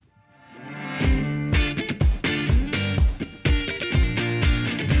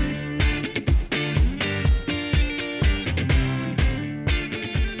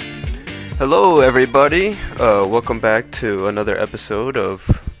Hello, everybody. Welcome back to another episode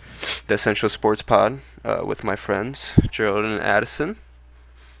of the Essential Sports Pod with my friends Gerald and Addison.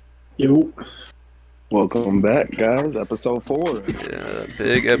 Yo, Welcome back, guys. Episode 4.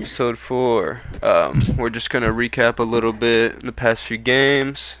 Big episode 4. We're just gonna recap a little bit in the past few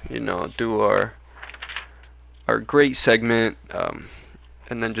games. Do our great segment,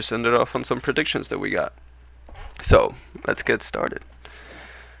 and then just end it off on some predictions that we got. So let's get started.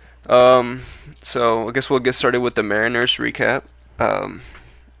 So I guess we'll get started with the Mariners recap.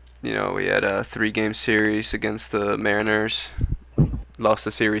 We had a 3-game series against the Mariners. Lost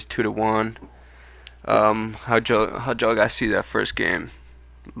the series 2-1. How'd y'all guys see that first game,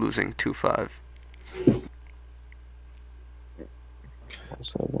 losing 2-5?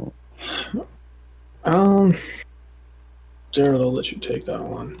 um, Jared, I'll let you take that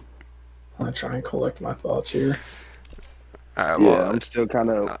one. I'm gonna try and collect my thoughts here. Yeah, I'm still kind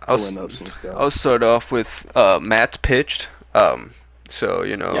of pulling up some stuff. I'll start off with Matt's pitched. So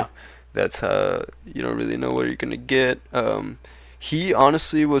Yeah. that's you don't really know what you're gonna get. He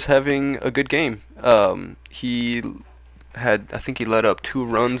honestly was having a good game. I think he let up 2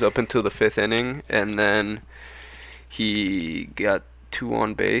 runs up until the 5th inning, and then he got 2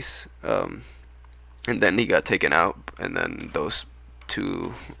 on base, and then he got taken out, and then those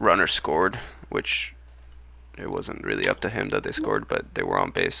 2 runners scored, which it wasn't really up to him that they scored, but they were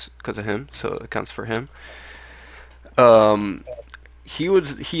on base because of him, so it counts for him.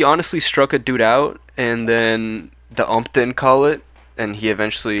 He honestly struck a dude out, and then the ump didn't call it, and he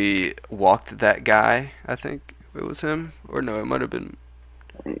eventually walked that guy. I think it was him, or no, it might have been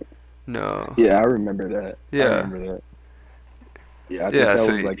no. Yeah, I remember that. Yeah. I remember that. Yeah, I think that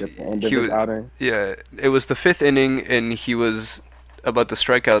so was like at the end of he his was- outing. Yeah, it was the 5th inning, and he was about to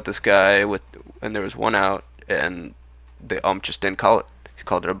strike out this guy and there was 1 out, and the ump just didn't call it. He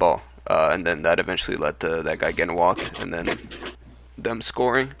called it a ball, and then that eventually led to that guy getting walked, and then them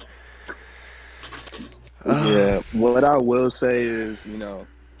scoring. Yeah, what I will say is,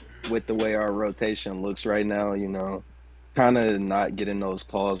 with the way our rotation looks right now, kind of not getting those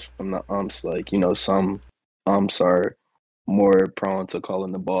calls from the umps. Like, some umps are more prone to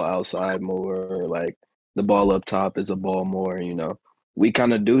calling the ball outside more, or like the ball up top is a ball more. We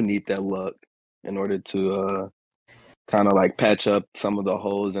kind of do need that luck in order to kind of like patch up some of the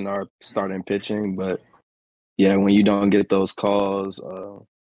holes in our starting pitching. But yeah, when you don't get those calls,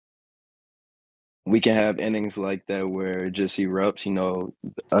 we can have innings like that where it just erupts.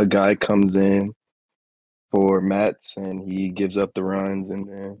 A guy comes in for Mats and he gives up the runs, and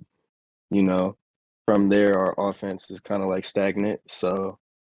then from there our offense is kind of like stagnant. So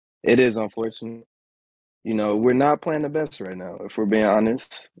it is unfortunate. We're not playing the best right now, if we're being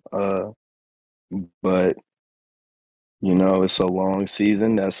honest. But it's a long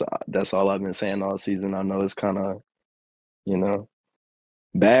season. That's all I've been saying all season. I know it's kind of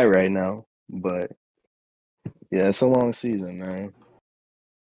bad right now, but yeah, it's a long season, man.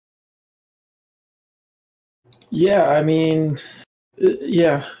 Yeah, I mean,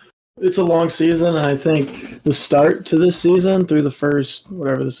 yeah, it's a long season, and I think the start to this season, through the first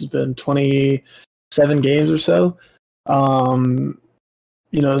whatever this has been, 27 games or so,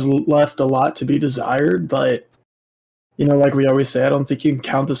 has left a lot to be desired. But like we always say, I don't think you can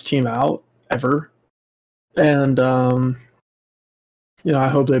count this team out ever. And I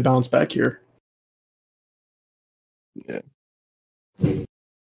hope they bounce back here.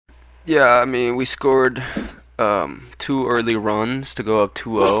 Yeah, I mean, we scored 2 early runs to go up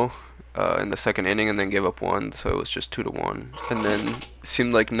 2-0 in the 2nd inning, and then gave up 1, so it was just 2-1. And then it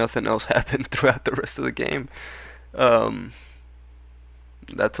seemed like nothing else happened throughout the rest of the game.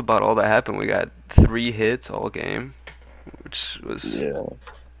 That's about all that happened. We got 3 hits all game, which was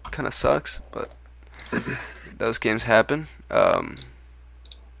kind of sucks, but those games happen. And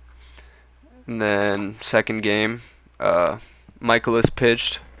then 2nd game, Michaelis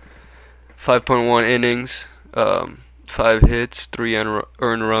pitched 5.1 innings, 5 hits, 3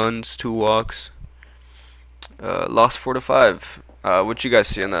 earned runs, 2 walks. Lost 4-5. What you guys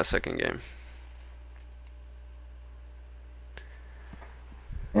see in that 2nd game?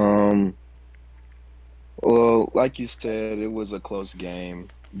 Well, like you said, it was a close game,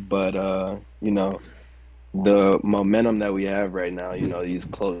 but the momentum that we have right now, these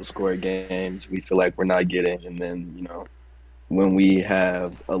close score games, we feel like we're not getting, and then when we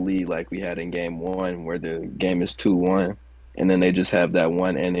have a lead like we had in game 1, where the game is 2-1, and then they just have that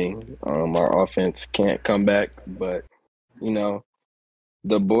 1 inning, our offense can't come back. But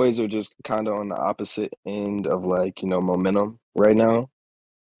the boys are just kind of on the opposite end of momentum right now.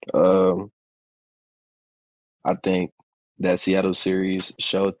 I think that Seattle series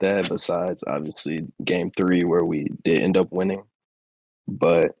showed that. Besides, obviously, Game 3 where we did end up winning,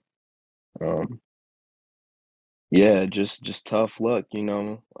 but um, yeah, just tough luck, you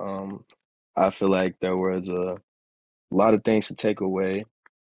know. I feel like there was a lot of things to take away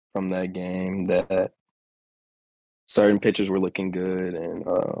from that game. That certain pitchers were looking good, and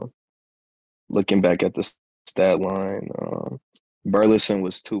looking back at the stat line, Burleson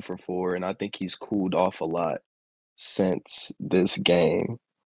was 2 for 4, and I think he's cooled off a lot since this game.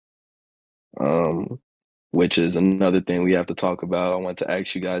 Um, which is another thing we have to talk about. I want to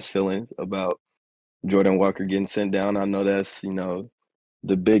ask you guys feelings about Jordan Walker getting sent down. I know that's,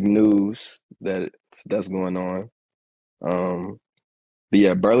 the big news that's going on. Um, but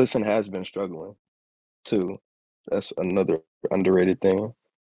yeah, Burleson has been struggling too. That's another underrated thing.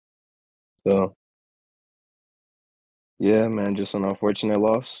 So yeah, man, just an unfortunate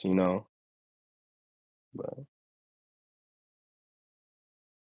loss. But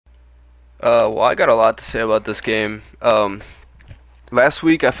Well, I got a lot to say about this game. Last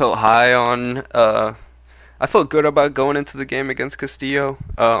week I felt high on. I felt good about going into the game against Castillo.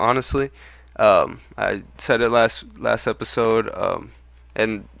 Honestly, I said it last episode,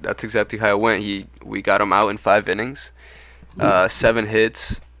 and that's exactly how it went. We got him out in 5 innings, 7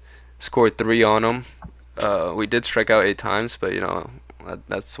 hits, scored 3 on him. We did strike out 8 times, but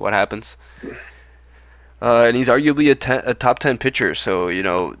that's what happens. And he's arguably a top 10 pitcher, so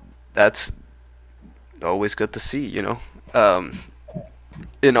that's always good to see.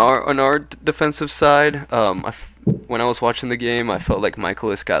 In our defensive side, when I was watching the game, I felt like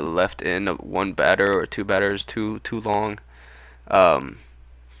Michaelis got left in one batter or two batters too long. Um,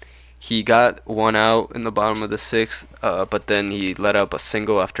 he got one out in the bottom of the sixth, but then he let up a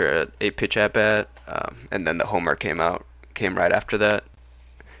single after an 8 pitch at bat, and then the homer came right after that.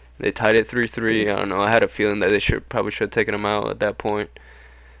 They tied it 3-3. I don't know. I had a feeling that they probably should have taken him out at that point,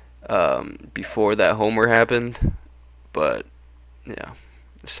 before that homer happened, but yeah,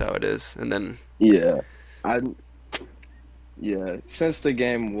 that's how it is. And then yeah, I yeah, since the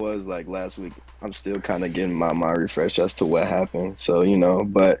game was like last week, I'm still kind of getting my mind refreshed as to what happened. So,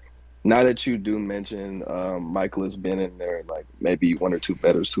 but now that you do mention Michael has been in there like maybe one or two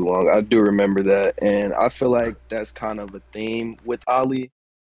batters too long, I do remember that. And I feel like that's kind of a theme with Ali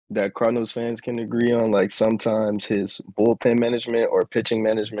that Cardinals fans can agree on. Like sometimes his bullpen management or pitching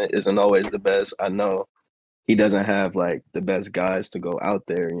management isn't always the best. I know he doesn't have like the best guys to go out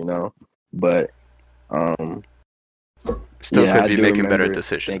there. But um still yeah, could I be do making better remember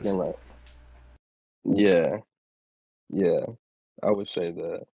decisions. thinking like, yeah, yeah, I would say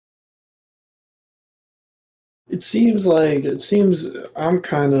that. It seems I'm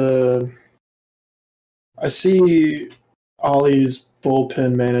kind of I see Ollie's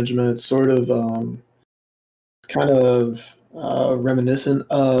bullpen management sort of kind of reminiscent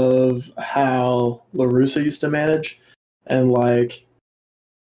of how LaRussa used to manage, and like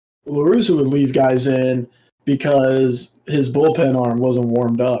LaRussa would leave guys in because his bullpen arm wasn't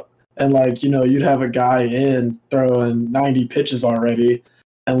warmed up. And like, you'd have a guy in throwing 90 pitches already,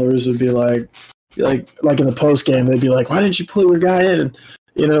 and LaRussa would be like in the post game, they'd be like, "Why didn't you put your guy in?"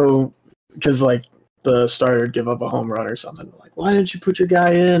 And because like the starter would give up a home run or something. Like, why didn't you put your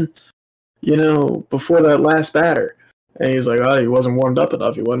guy in? Before that last batter. And he's like, "Oh, he wasn't warmed up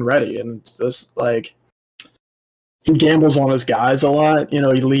enough. He wasn't ready." And this like he gambles on his guys a lot. He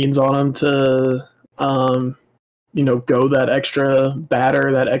leans on them to, go that extra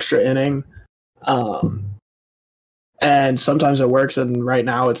batter, that extra inning. Um, and sometimes it works, and right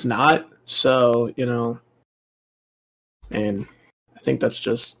now it's not. So, and I think that's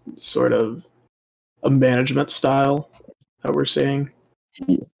just sort of a management style that we're seeing.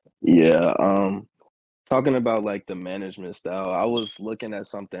 Yeah, talking about like the management style, I was looking at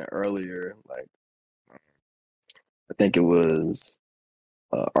something earlier, like I think it was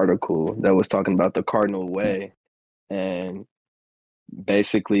an article that was talking about the Cardinal way, and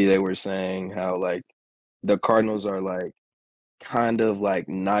basically they were saying how like the Cardinals are like kind of like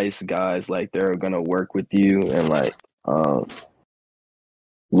nice guys, like they're gonna work with you and like um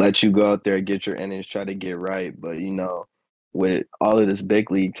let you go out there, get your innings, try to get right. But with all of this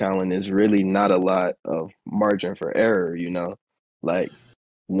big league talent, is really not a lot of margin for error. Like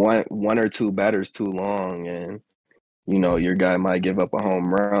one or two batters too long, and your guy might give up a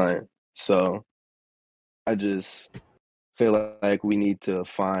home run. So I just feel like we need to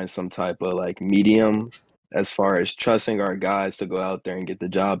find some type of like medium as far as trusting our guys to go out there and get the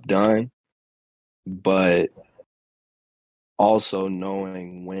job done, but also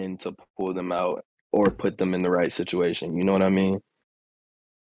knowing when to pull them out or put them in the right situation. You know what I mean?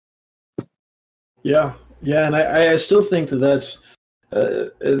 Yeah. Yeah, and I still think that that's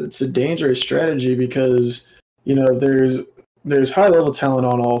it's a dangerous strategy because there's high level talent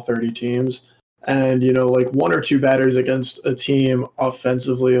on all 30 teams, and like one or two batters against a team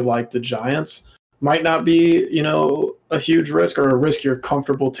offensively like the Giants might not be a huge risk or a risk you're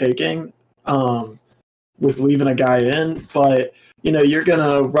comfortable taking with leaving a guy in, but you're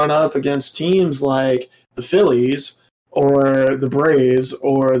gonna run up against teams like the Phillies or the Braves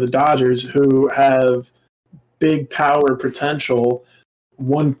or the Dodgers who have big power potential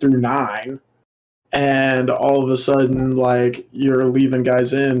 1 through 9, and all of a sudden, like, you're leaving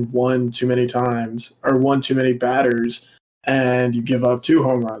guys in one too many times or one too many batters, and you give up 2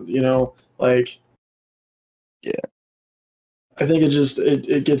 home runs. Like, Yeah, I think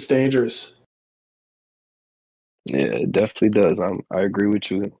it gets dangerous. yeah, it definitely does. I agree with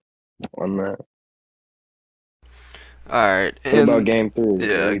you on that. All right, What about and game 3? What are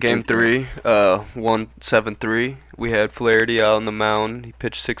yeah, we game thinking? three, 1-7-3. We had Flaherty out on the mound. He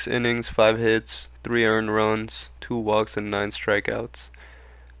pitched 6 innings, 5 hits, 3 earned runs, 2 walks, and 9 strikeouts.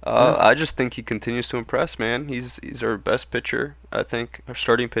 Yeah. I just think he continues to impress, man. He's our best pitcher, I think, our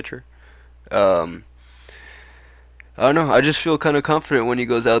starting pitcher. Um, I don't know. I just feel kind of confident when he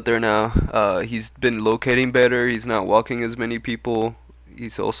goes out there now. He's been locating better. He's not walking as many people.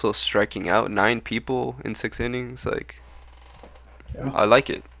 He's also striking out 9 people in 6 innings. Like, Yeah. I like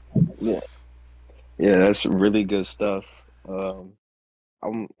it. Yeah, yeah, that's really good stuff. Um,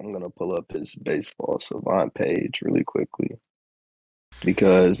 I'm gonna pull up his baseball savant page really quickly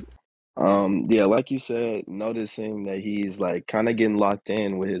because, yeah, like you said, noticing that he's like kind of getting locked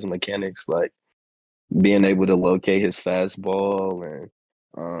in with his mechanics, like being able to locate his fastball,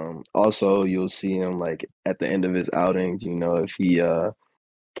 and also you'll see him like at the end of his outings, if he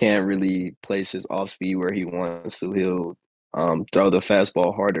can't really place his off speed where he wants to, he'll throw the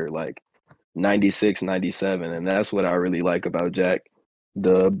fastball harder, like 96, 97, and that's what I really like about Jack,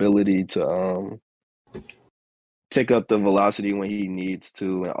 the ability to tick up the velocity when he needs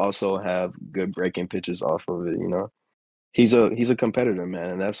to, and also have good breaking pitches off of it. He's a competitor,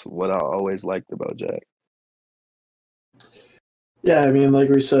 man, and that's what I always liked about Jack. Yeah, I mean, like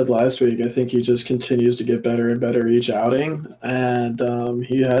we said last week, I think he just continues to get better and better each outing, and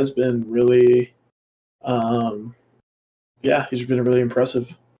he has been really, um, yeah, he's been really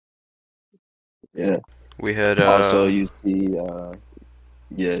impressive. Yeah. We had Also, you see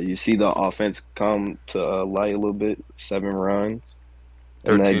the offense come to light a little bit. 7 runs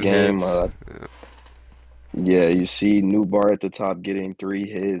in that 13 game. hits. Yeah. Yeah, you see Newbar at the top getting 3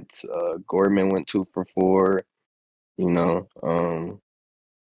 hits. Gorman went 2 for 4. You know,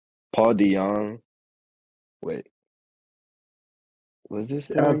 Paul DeYoung. Wait, was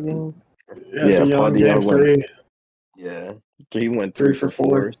this Yeah, their game? yeah, Yeah, Paul DeYoung game DeYoung went. 3, Yeah, he went three three for for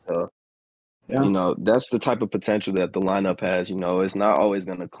four. four. So Yeah, that's the type of potential that the lineup has. It's not always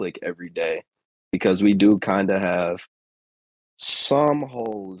going to click every day because we do kind of have some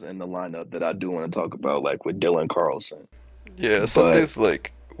holes in the lineup that I do want to talk about, like with Dylan Carlson. Yeah, some But days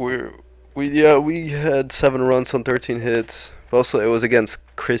like we had 7 runs on 13 hits. Also, it was against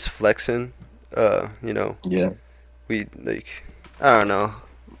Chris Flexen. You know, yeah, we like I don't know.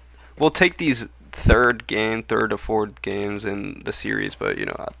 We'll take these third or fourth games in the series, but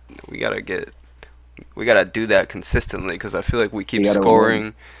we we gotta do that consistently because I feel like we we keep got to win.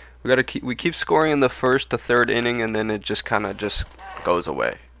 scoring. We keep scoring in the first to third inning, and then it just kind of just goes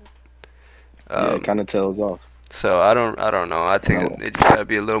away. Yeah, it Um, kind of tails off. so I don't know. I And I, think it just gotta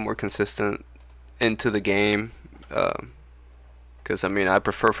be a little more consistent into the game. Because I mean, I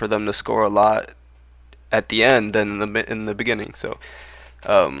prefer for them to score a lot at the end than in the beginning.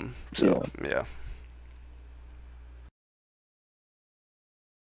 yeah, Yeah.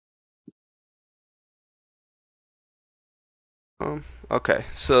 Okay.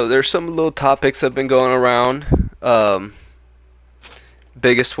 So there's some little topics that have been going around.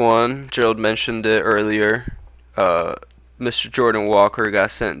 Biggest one, Gerald mentioned it earlier. Uh, Mr. Jordan Walker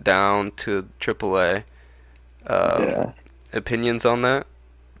got sent down to AAA. Um, yeah. Opinions on that?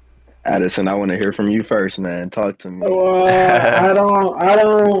 Addison, I want to hear from you first, man. Talk to me. I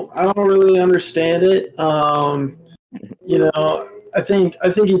don't really understand it. I think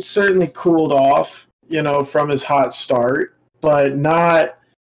he's certainly cooled off, from his hot start, but not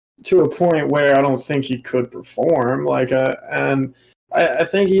to a point where I don't think he could perform. And I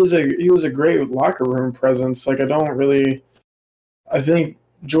think he was a great locker room presence. I think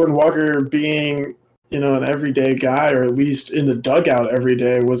Jordan Walker being an everyday guy, or at least in the dugout every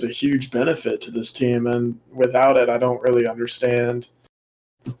day, was a huge benefit to this team. And without it, I don't really understand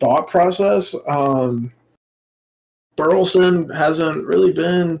the thought process. Burleson hasn't really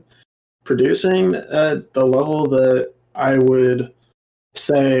been producing at the level that I would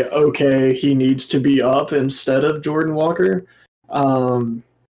say, okay, he needs to be up instead of Jordan Walker.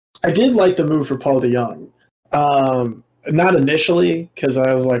 I did like the move for Paul DeYoung. Not initially, because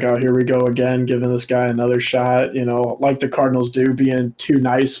I was like, oh, here we go again, giving this guy another shot, like the Cardinals do, being too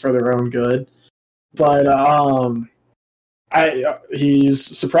nice for their own good. But he's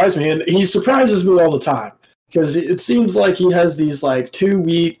surprised me, and he surprises me all the time because it seems like he has these like 2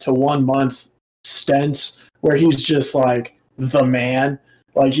 week to 1 month stints where he's just like the man.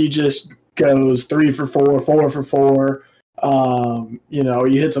 Like he just goes 3 for 4, 4 for 4.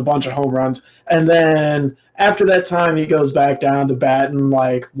 He hits a bunch of home runs, and then after that time, he goes back down to batting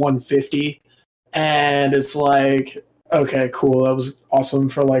like 150, and it's like, okay, cool, that was awesome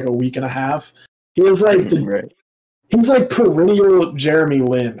for like a week and a half. He was like Right. he's like perennial Jeremy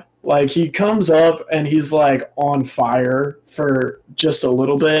Lin. Like he comes up and he's like on fire for just a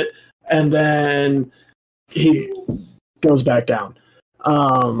little bit, and then he goes back down.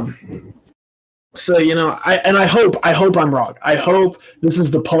 So I hope I'm wrong. I hope this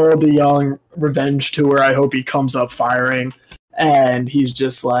is the Paul DeYoung revenge tour. I hope he comes up firing, and he's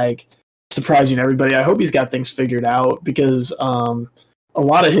just like surprising everybody. I hope he's got things figured out because a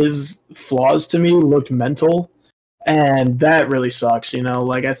lot of his flaws to me looked mental, and that really sucks.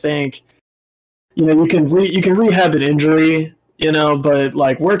 Like I think you can rehab an injury, but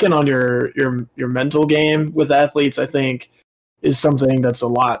like working on your mental game with athletes, I think is something that's a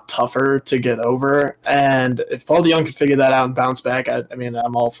lot tougher to get over. And if Paul DeYoung could figure that out and bounce back, I mean,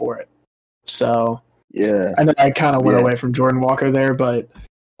 I'm all for it. So Yeah. I know I kind of went away from Jordan Walker there, but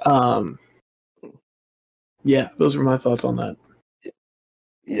yeah, those were my thoughts on that.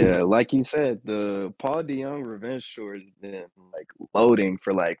 Yeah, like you said, the Paul DeYoung revenge tour has been like loading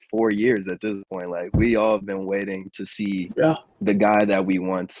for like 4 years at this point. Like we all have been waiting to see Yeah. the guy that we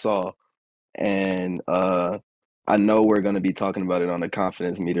once saw. And I know we're going to be talking about it on the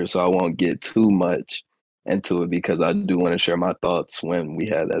confidence meter, so I won't get too much into it because I do want to share my thoughts when we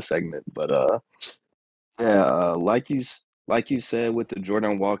have that segment. But yeah, like you said with the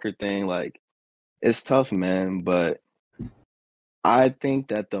Jordan Walker thing, like it's tough, man. But I think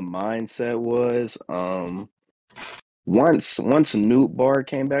that the mindset was once Newt Bar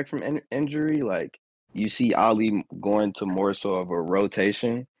came back from injury, like you see Ali going to more so of a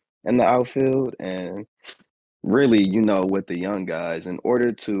rotation in the outfield, and really, with the young guys, in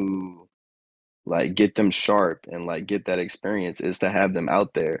order to like get them sharp and like get that experience is to have them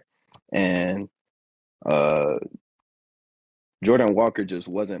out there. And uh Jordan Walker just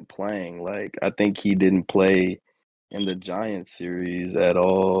wasn't playing. Like I think he didn't play in the Giants series at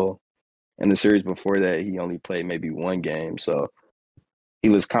all. In the series before that, he only played maybe one game. So he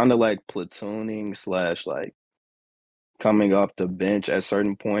was kind of like platooning slash like coming off the bench at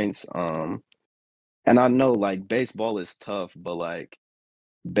certain points. And I know like baseball is tough, but like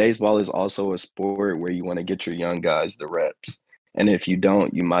baseball is also a sport where you want to get your young guys the reps. And if you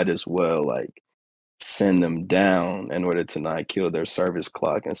don't, you might as well like send them down in order to not kill their service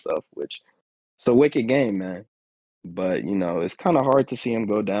clock and stuff, which it's a wicked game, man. But, it's kind of hard to see him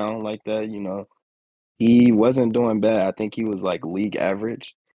go down like that. He wasn't doing bad. I think he was like league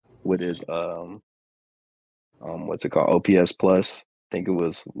average with his what's it called? OPS plus. I think it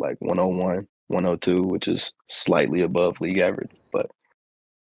was like 101, 102, which is slightly above league average. But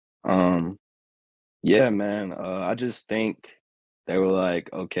yeah, man. I just think they were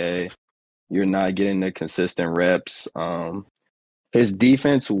like, okay, you're not getting the consistent reps. His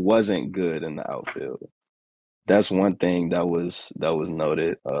defense wasn't good in the outfield. That's one thing that was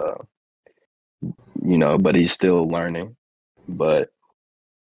noted. But he's still learning. But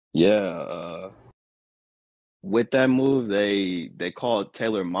yeah, with that move, they called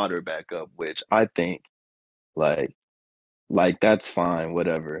Taylor Motter back up, which I think like that's fine,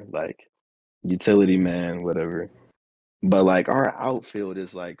 whatever. Like utility man, whatever. But like our outfield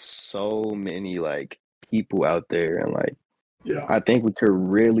is like so many like people out there, and like Yeah. I think we could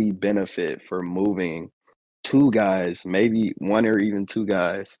really benefit for moving two guys, maybe one or even two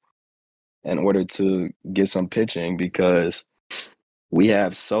guys, in order to get some pitching because we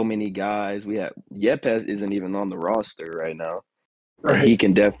have so many guys. We have Yepes isn't even on the roster right now, and he Right.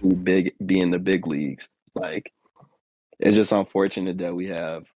 can definitely be in the big leagues. Like it's just unfortunate that we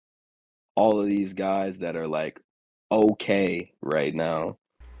have all of these guys that are like okay right now,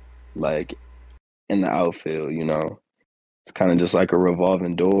 like in the outfield. It's kind of just like a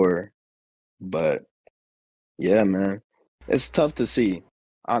revolving door. But yeah, man, it's tough to see.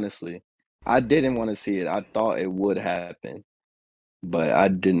 Honestly, I didn't want to see it. I thought it would happen, but I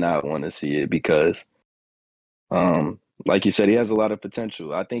did not want to see it because Like you said, he has a lot of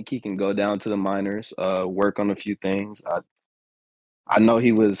potential. I think he can go down to the minors, work on a few things. I know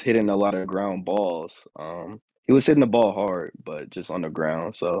he was hitting a lot of ground balls. He was hitting the ball hard, but just on the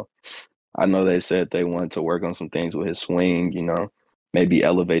ground. So I know they said they wanted to work on some things with his swing, maybe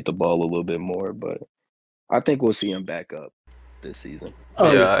elevate the ball a little bit more. But I think we'll see him back up this season.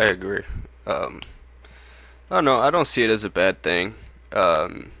 Oh Yeah, yeah. I agree. Um, I don't know. I don't see it as a bad thing.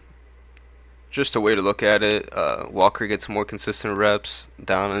 Um, just a way to look at it. Walker gets more consistent reps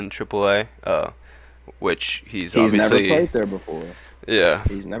down in AAA, which he's He's never obviously, played there before. yeah.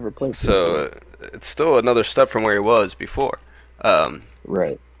 He's never played there before. So it's still another step from where he was before. Um,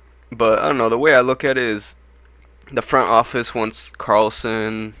 Right. but I don't know. The way I look at it is the front office wants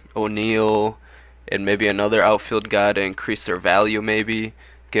Carlson, O'Neill, and maybe another outfield guy to increase their value, maybe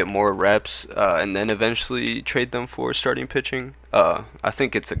get more reps, and then eventually trade them for starting pitching. I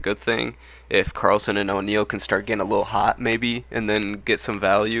think it's a good thing if Carlson and O'Neill can start getting a little hot, maybe, and then get some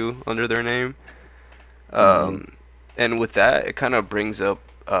value under their name. Hmm. Um, and with that, it kind of brings up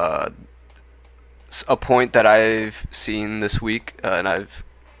a point that I've seen this week, and I've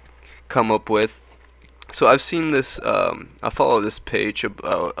come up with. So I've seen this. I follow this page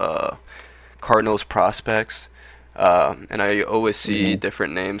about Cardinals prospects, and I always see Hmm.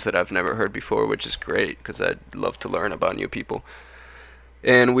 different names that I've never heard before, which is great because I love to learn about new people.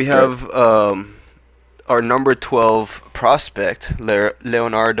 And we Right. have our number 12 prospect,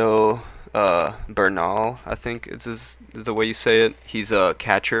 Leonardo Bernal, I think is the way you say it. He's a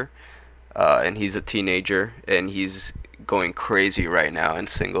catcher, and he's a teenager, and he's going crazy right now in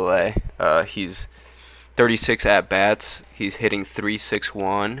Single A. He's 36 at bats. He's hitting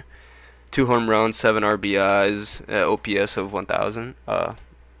 361, two home runs, seven RBIs, OPS of 1,000.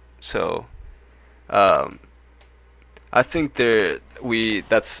 So um, I think I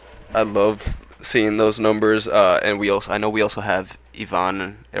love seeing those numbers. And I know we also have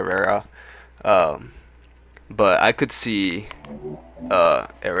Ivan Herrera. Um, but I could see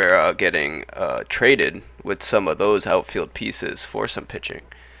Herrera getting traded with some of those outfield pieces for some pitching.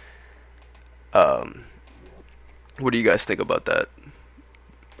 Um, what do you guys think about that?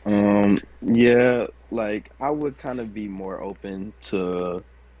 Yeah, like I would kind of be more open to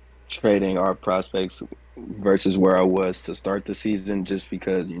trading our prospects versus where I was to start the season, just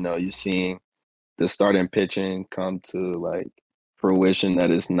because, you're seeing the starting pitching come to like fruition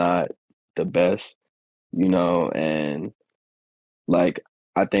that is not the best, and like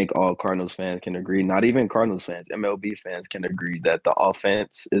I think all Cardinals fans can agree, not even Cardinals fans, MLB fans can agree that the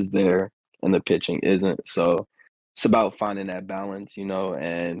offense is there and the pitching isn't. So it's about finding that balance,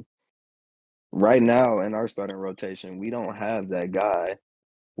 and right now in our starting rotation, we don't have that guy.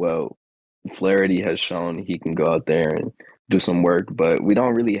 Well, Flaherty has shown he can go out there and do some work, but we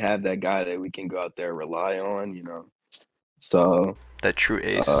don't really have that guy that we can go out there and rely on. So, That true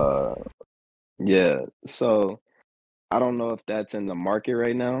ace. uh, yeah. So I don't know if that's in the market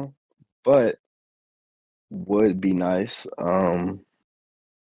right now, but would be nice.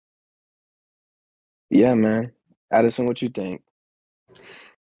 Yeah, man. Addison, what you think?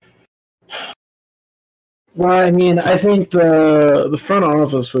 Well, I mean, I think the front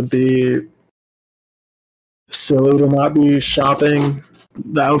office would be silly to not be shopping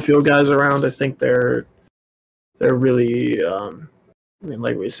the outfield guys around. I think they're really, I mean,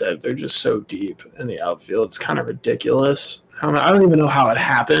 like we said, they're just so deep in the outfield. It's kind of ridiculous. I don't even know how it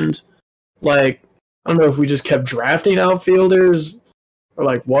happened. Like, I don't know if we just kept drafting outfielders or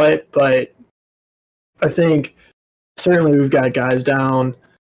like what, but I think certainly we've got guys down,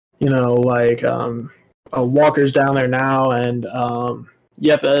 like Walker's down there now and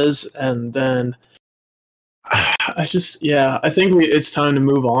Yepes, and then I think it's time to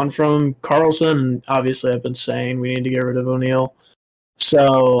move on from Carlson. Obviously, I've been saying we need to get rid of O'Neill.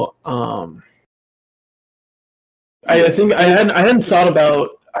 So I Yeah. think I hadn't thought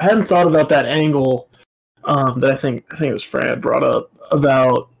about that angle that I think it was Fran brought up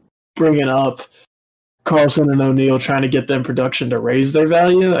about bringing up Carlson and O'Neill, trying to get them production to raise their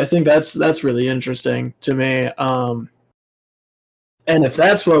value. I think that's really interesting to me. And if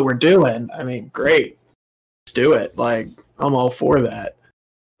that's what we're doing, I mean, great, let's do it. Like, I'm all for that.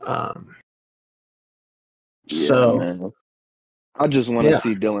 Um, Yeah, so man. I just want to yeah,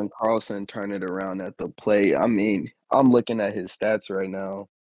 see Dylan Carlson turn it around at the plate. I mean, I'm looking at his stats right now.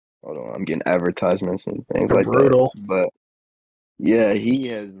 Hold on, I'm getting advertisements and things they're like that. brutal. But yeah, he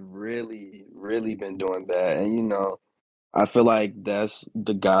has really, really been doing bad. And I feel like that's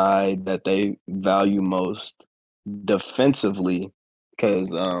the guy that they value most defensively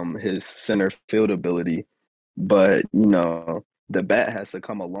because his center field ability. But the bat has to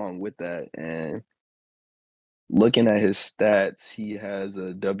come along with that. And looking at his stats, he has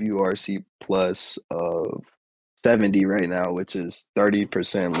a WRC plus of 70 right now, which is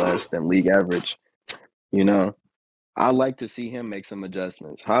 30% less than league average. You know, I like to see him make some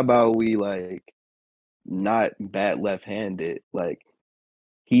adjustments. How about we like not bat left-handed? Like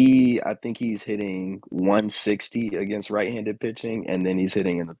I think he's hitting 160 against right-handed pitching, and then he's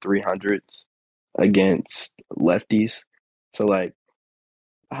hitting in the 300s against lefties. So like,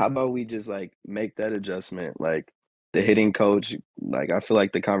 how about we just like make that adjustment? Like the hitting coach, like I feel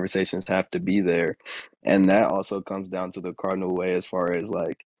like the conversations have to be there, and that also comes down to the Cardinal way as far as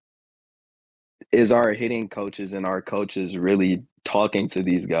like, is our hitting coaches and our coaches really talking to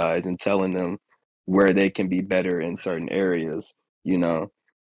these guys and telling them where they can be better in certain areas? You know,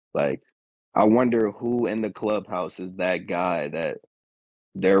 like I wonder who in the clubhouse is that guy that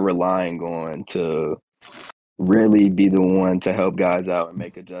they're relying on to really be the one to help guys out and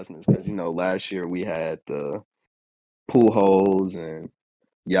make adjustments. Because last year we had the Pujols and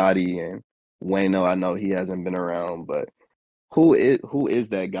Yachty and Wayno. I know he hasn't been around, but who is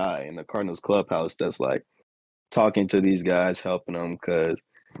that guy in the Cardinals clubhouse that's like talking to these guys, helping them? Because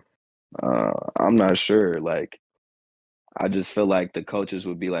I'm not sure. Like I just feel like the coaches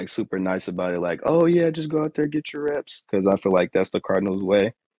would be like super nice about it, like, oh yeah, just go out there, get your reps. Because I feel like that's the Cardinals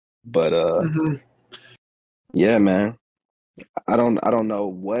way. But Hmm. yeah, man. I don't know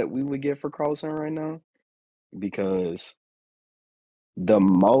what we would get for Carlson right now because the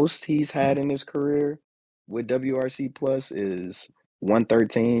most he's had in his career with WRC plus is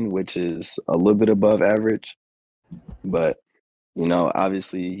 113, which is a little bit above average. But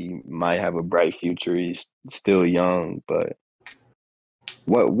obviously he might have a bright future. He's still young, but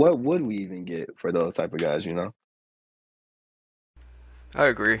what would we even get for those type of guys? I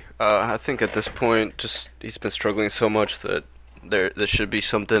agree. I think at this point, just he's been struggling so much that there should be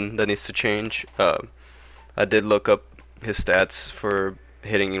something that needs to change. I did look up his stats for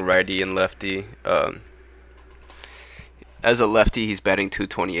hitting righty and lefty. As a lefty, he's batting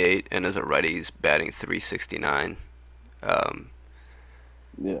 228, and as a righty, he's batting 369. Um,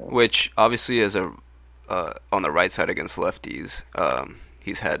 Yeah, which obviously, as a on the right side against lefties,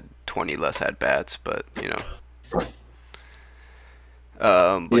 he's had 20 less at bats, but but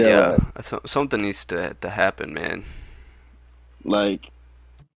yeah, yeah, something needs to happen, man. like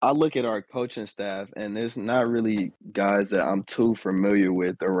I look at our coaching staff, and there's not really guys that I'm too familiar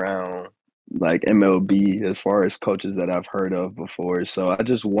with around like MLB as far as coaches that I've heard of before. So I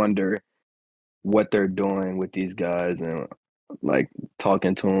just wonder what they're doing with these guys and like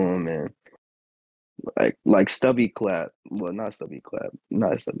talking to them and like Stubby Clap. Well, not Stubby Clap.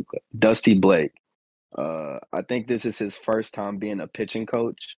 Dusty Blake. I think this is his first time being a pitching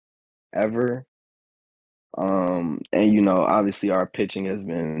coach ever. And obviously our pitching has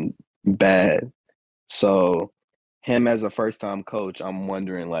been bad. So him as a first time coach, I'm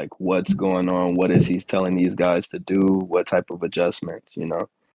wondering like what's going on, what is he telling these guys to do, what type of adjustments.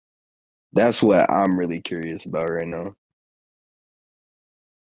 That's what I'm really curious about right now.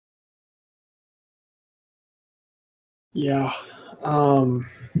 Yeah. Um,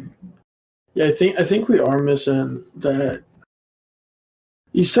 yeah, I think we are missing that.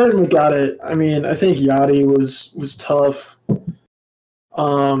 You certainly got it. I mean, I think Yachty was tough.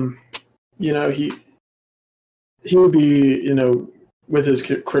 Um, he would be, with his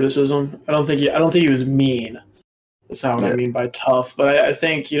criticism. I don't think he was mean. That's not what I Yeah. mean by tough. But I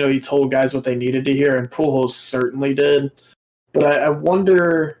think he told guys what they needed to hear, and Pujols certainly did. But I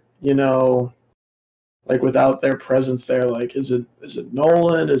wonder, like without their presence there, like is it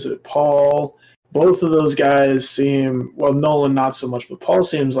Nolan? Is it Paul? Both of those guys seem, well, Nolan not so much, but Paul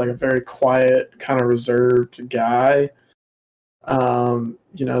seems like a very quiet, kind of reserved guy.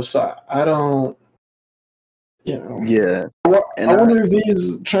 So I don't, you know, Yeah. And I wonder if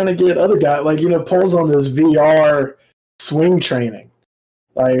he's trying to get other guys, like, Paul's on this VR swing training.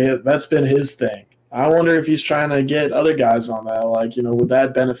 Like, that's been his thing. I wonder if he's trying to get other guys on that. Like, would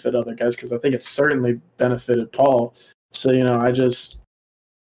that benefit other guys? Because I think it certainly benefited Paul. So, I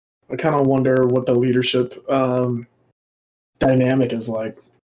kind of wonder what the leadership dynamic is like.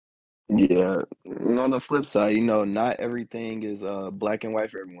 yeah, on the flip side, not everything is black and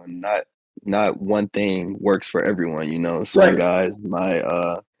white for everyone. Not one thing works for everyone. Some Right. guys might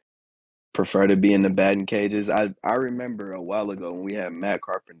prefer to be in the batting cages. I remember a while ago when we had Matt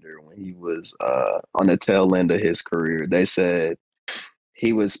Carpenter when he was on the tail end of his career. They said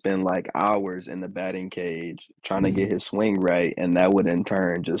he would spend like hours in the batting cage trying to get his swing right, and that would in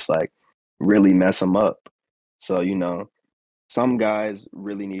turn just like really mess him up. So, some guys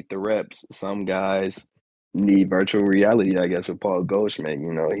really need the reps. Some guys need virtual reality, I guess, with Paul Goldschmidt.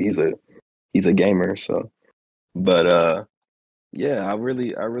 He's a gamer, so But yeah, I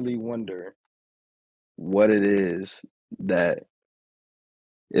really wonder what it is that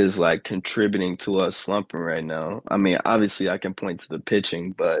is like contributing to us slumping right now. I mean, obviously I can point to the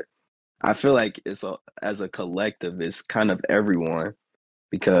pitching, but I feel like as a collective, it's kind of everyone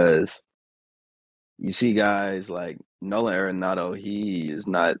because you see guys like Nolan Arenado, he is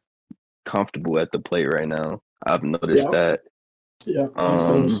not comfortable at the plate right now. I've noticed Yeah, that. yeah, he's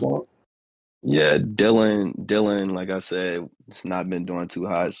been in a Um, slump. yeah, Dylan, like I said, it's not been doing too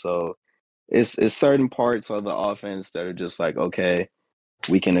hot. So it's certain parts of the offense that are just like, okay,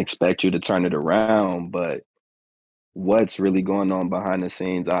 we can expect you to turn it around, but what's really going on behind the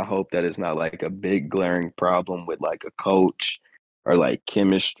scenes, I hope that it's not like a big glaring problem with like a coach or like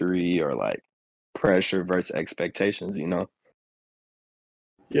chemistry or like pressure versus expectations, you know?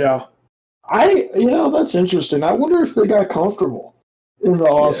 Yeah, that's interesting. I wonder if they got comfortable in the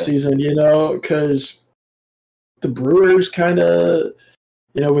off Yeah. season, because the Brewers kind of,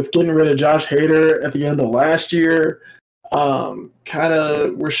 with getting rid of Josh Hader at the end of last year, kind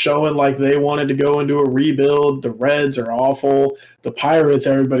of were showing like they wanted to go into a rebuild. The Reds are awful. The Pirates,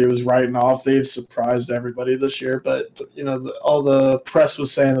 everybody was writing off. They've surprised everybody this year, but all the press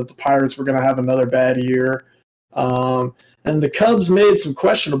was saying that the Pirates were going to have another bad year. Um, and the Cubs made some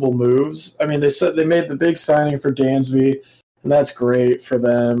questionable moves. I mean, they said they made the big signing for Dansby, and that's great for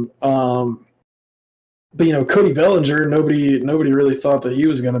them. But Cody Bellinger, nobody really thought that he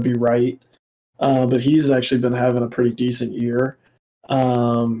was going to be right. But he's actually been having a pretty decent year,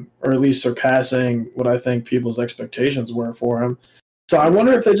 or at least surpassing what I think people's expectations were for him. So I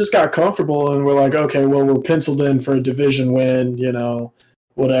wonder if they just got comfortable and were like, okay, well, we're penciled in for a division win,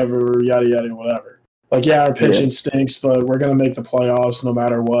 whatever, yada, yada, whatever. Like, yeah, our Yeah. pitching stinks, but we're going to make the playoffs no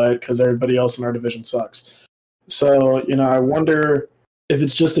matter what because everybody else in our division sucks. So, I wonder if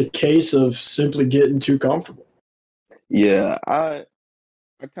it's just a case of simply getting too comfortable. Yeah, I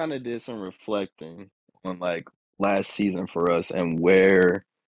kind of did some reflecting on like last season for us and where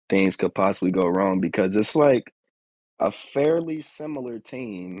things could possibly go wrong because it's like a fairly similar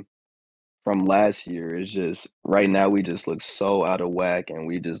team from last year. It's just right now we just look so out of whack and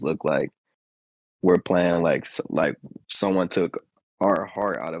we just look like we're playing like someone took our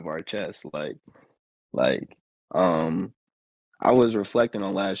heart out of our chest. Like um I was reflecting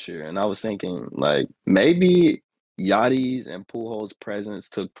on last year and I was thinking like maybe Yachty's and Pujols' presence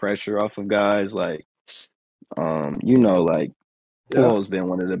took pressure off of guys like Yeah, Pujols been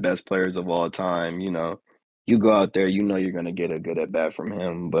one of the best players of all time, you go out there, you're gonna get a good at bat from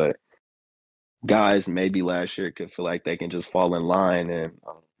him, but guys maybe last year could feel like they can just fall in line and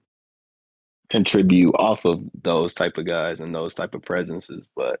contribute off of those type of guys and those type of presences.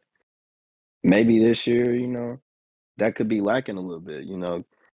 But maybe this year, that could be lacking a little bit,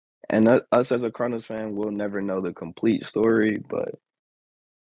 And us as a Cardinals fan, we'll never know the complete story, but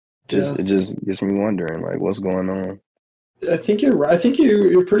just yeah. it just gets me wondering, like, what's going on? I think you're right. I think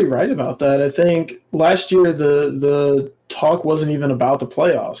you're pretty right about that. I think last year the talk wasn't even about the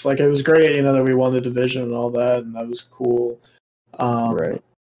playoffs. Like it was great, that we won the division and all that, and that was cool. Um, Right.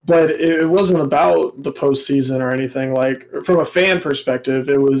 but it wasn't about the postseason or anything. Like from a fan perspective,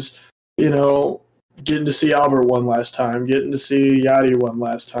 it was you know getting to see Albert one last time, getting to see Yachty one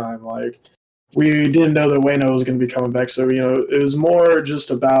last time. Like we didn't know that Wayno was going to be coming back, so it was more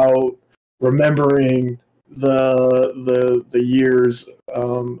just about remembering the years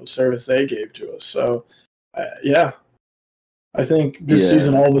of service they gave to us. So yeah, I think this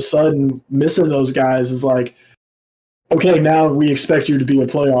season Yeah. all of a sudden missing those guys is like, okay, now we expect you to be a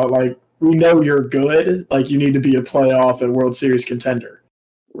playoff. Like we know you're good. Like you need to be a playoff and World Series contender.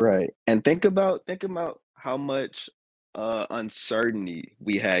 Right. And think about how much uncertainty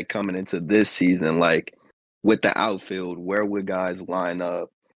we had coming into this season, like with the outfield, where would guys line up?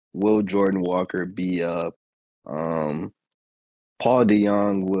 Will Jordan Walker be up? Um, Paul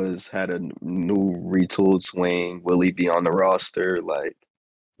DeYoung had a new retooled swing. Will he be on the roster? Like,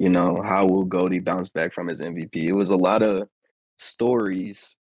 how will Goldie bounce back from his MVP? It was a lot of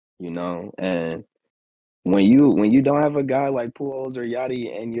stories, and when you don't have a guy like Pujols or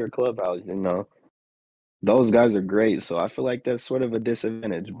Yachty in your clubhouse, those guys are great. So I feel like that's sort of a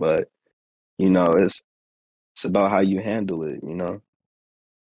disadvantage, but it's about how you handle it.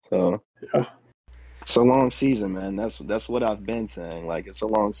 So Yeah, it's a long season, man. That's what I've been saying. Like it's a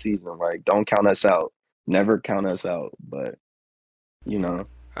long season. Like don't count us out. Never count us out. But I All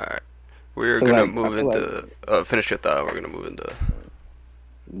right, we're feel gonna like I move feel like into finish your thought. We're gonna move into.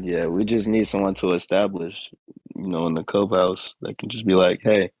 yeah, we just need someone to establish, in the clubhouse that can just be like,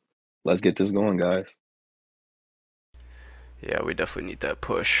 hey, let's get this going, guys. Yeah, we definitely need that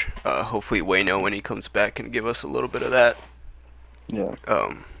push. Hopefully Wayno, when he comes back, can give us a little bit of that. Yeah.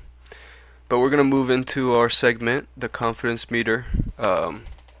 But we're gonna move into our segment, the confidence meter.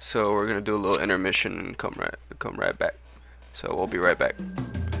 So we're gonna do a little intermission and come right back. So we'll be right back.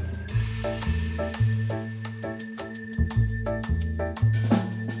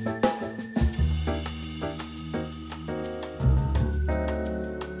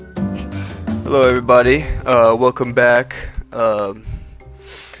 Hello, everybody. Welcome back.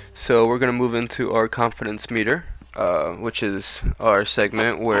 So we're gonna move into our confidence meter, which is our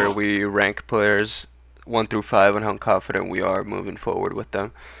segment where we rank players 1 through 5 on how confident we are moving forward with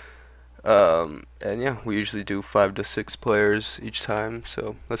them. And yeah, we usually do 5 to 6 players each time.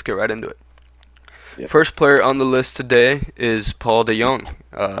 So let's get right into it. Yeah. First player on the list today is Paul DeJong.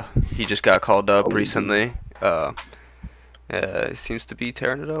 He just got called up recently. Seems to be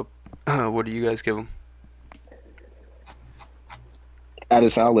tearing it up. What do you guys give him?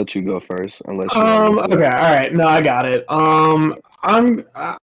 Addison, I'll let you go first, unless you Okay, all right. No, I got it. I'm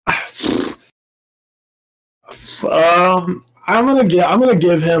gonna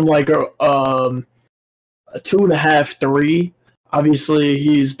give him like a 2.5, 3. Obviously,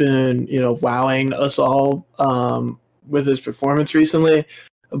 he's been wowing us all with his performance recently,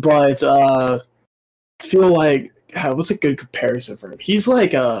 but I feel like what's a good comparison for him? He's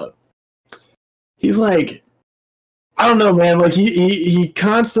like I don't know, man. Like he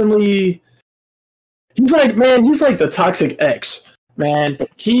constantly. He's like the toxic ex, man.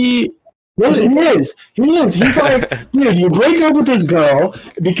 He is. He's like, dude, you break up with this girl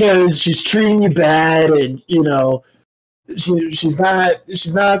because she's treating you bad, and she's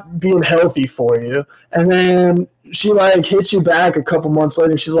not being healthy for you, and then she like hits you back a couple months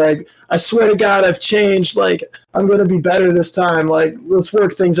later. She's like, I swear to God, I've changed. Like, I'm gonna be better this time. Like, let's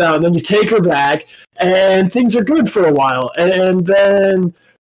work things out. And then you take her back, and things are good for a while, and then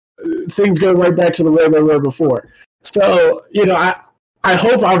things go right back to the way they were before. So, I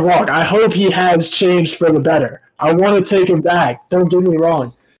hope I'm wrong. I hope he has changed for the better. I want to take him back. Don't get me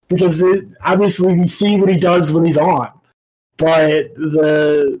wrong, because obviously we see what he does when he's on. But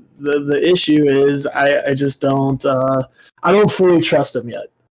the issue is I just don't I don't fully trust him yet.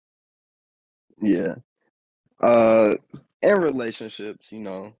 Yeah. In relationships,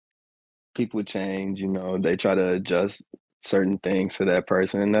 people change, they try to adjust certain things for that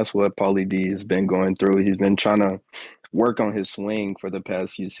person, and that's what Paulie D has been going through. He's been trying to work on his swing for the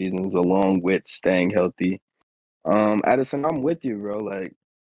past few seasons along with staying healthy. Addison, I'm with you, bro. Like,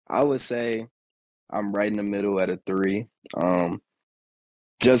 I would say I'm right in the middle at a 3.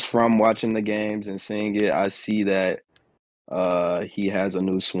 Just from watching the games and seeing it, I see that he has a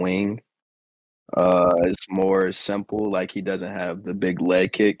new swing. It's more simple, like he doesn't have the big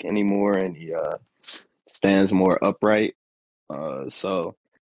leg kick anymore, and he stands more upright. So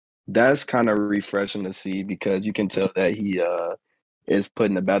that's kind of refreshing to see, because you can tell that he is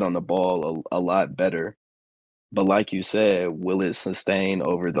putting the bat on the ball a lot better. But like you said, will it sustain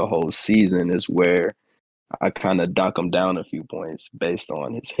over the whole season is where I kind of dock him down a few points based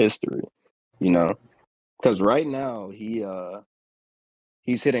on his history, because right now he's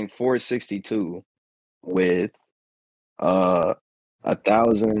hitting 462 with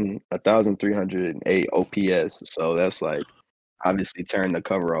 1,308 OPS. So that's like obviously tearing the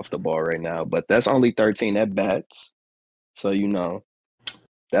cover off the ball right now. But that's only 13 at bats. So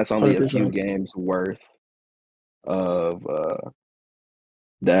that's only 100%. A few games worth of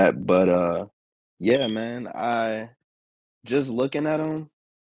that. But yeah, man, I just looking at him,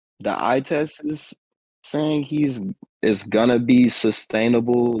 the eye test is saying is gonna be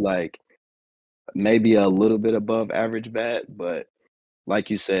sustainable, like maybe a little bit above average bat, but like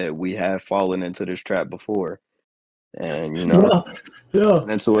you said, we have fallen into this trap before. And yeah.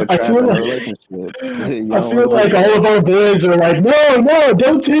 Into a trap in a relationship. I feel like all of our boys are like, no,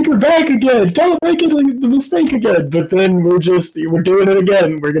 don't take her back again. Don't make the mistake again. But then we're doing it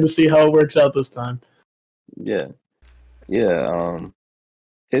again. We're gonna see how it works out this time. Yeah.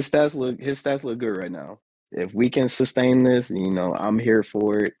 His stats look good right now. If we can sustain this, I'm here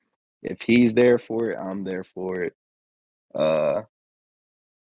for it. If he's there for it, I'm there for it. Yeah,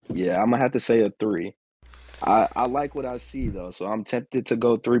 I'm gonna have to say a 3. I like what I see though, so I'm tempted to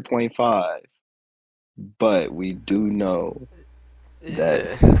go 3.5. But we do know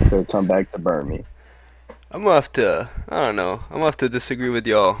that this could come back to burn me. I'm gonna have to. I don't know. I'm gonna have to disagree with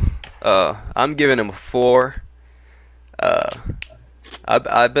y'all. I'm giving him a 4.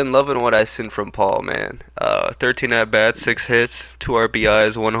 I've been loving what I've seen from Paul, man. 13 at bats, 6 hits, 2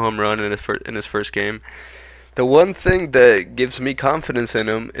 RBIs, 1 home run in his first game. The one thing that gives me confidence in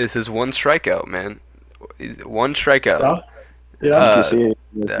him is his 1 strikeout, man. 1 strikeout. Yeah. You can Uh, see it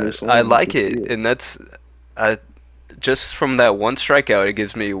in his new I swing. You can like see it, it. and that's I just from that one strikeout, it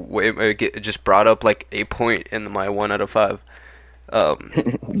gives me it just brought up like a point in my 1 out of 5. Um,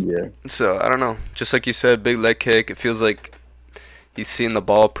 Yeah, so I don't know. Just like you said, big leg kick. It feels like he's seen the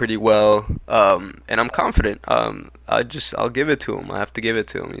ball pretty well, and I'm confident. I'll give it to him. I have to give it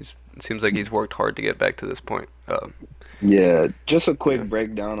to him. It seems like he's worked hard to get back to this point. yeah. Just a Yeah, quick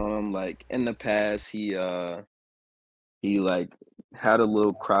breakdown on him. Like in the past, he like had a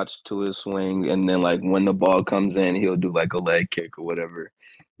little crotch to his swing, and then like when the ball comes in, he'll do like a leg kick or whatever.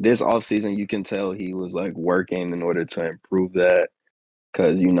 This offseason, you can tell he was like working in order to improve that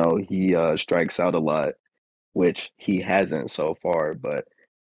because he strikes out a lot, which he hasn't so far, but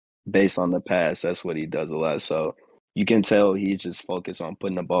based on the past, that's what he does a lot. So you can tell he's just focused on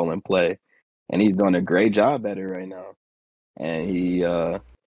putting the ball in play, and he's doing a great job at it right now. And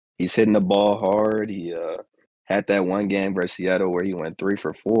he's hitting the ball hard. He had that one game versus Seattle where he went 3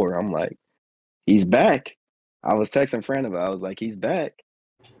 for 4. I'm like, he's back. I was texting Fran about it. I was like, he's back.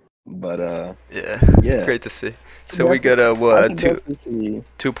 But yeah, yeah, great to see. So we got definitely, a I what, a can definitely see. Yeah,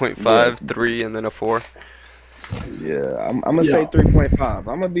 2.5, 3, and then a 4. yeah. I'm gonna say Yeah. 3.5. I'm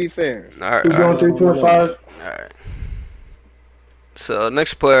gonna be fair. All right, He's all I'm going right, not on the limb. 3.5. all right. So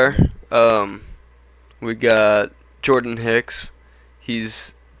next player, we got Jordan Hicks.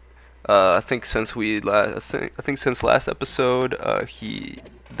 He's I think since I think since last episode,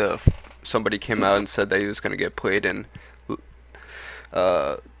 somebody came out and said that he was gonna get played in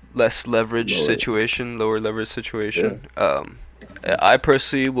uh, less leverage Lower. situation, lower leverage Yeah. situation. I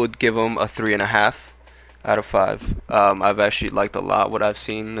personally would give him a 3.5 out of 5. I've actually liked a lot what I've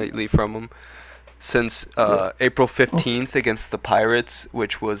seen lately from him since Yeah. April 15th against the Pirates,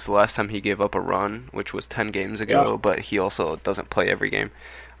 which was the last time he gave up a run, which was 10 games Yeah. ago, but he also doesn't play every game.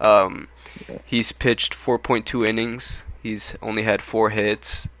 Yeah. He's pitched 4.2 innings. He's only had 4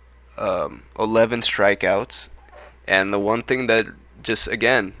 hits, 11 strikeouts, and the one thing that just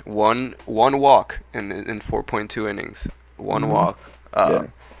again one walk in 4.2 innings, one Mhm. walk, Yeah.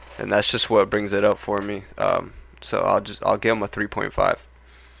 and that's just what brings it up for me. So I'll give him a 3.5.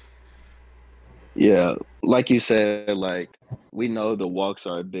 Yeah, like you said, like we know the walks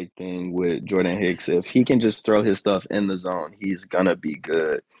are a big thing with Jordan Hicks. If he can just throw his stuff in the zone, he's gonna be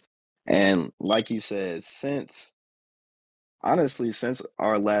good. And like you said, since our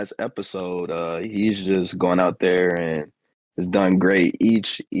last episode, he's just gone out there and has done great.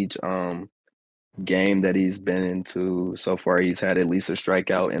 Each game that he's been into so far, he's had at least a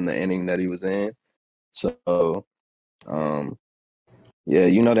strikeout in the inning that he was in. So, um, yeah,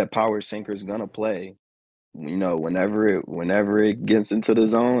 that power sinker is gonna play. Whenever it gets into the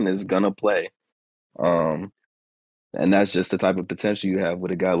zone, it's gonna play. Um, and that's just the type of potential you have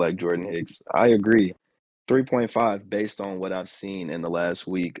with a guy like Jordan Hicks. I agree. 3.5 based on what I've seen in the last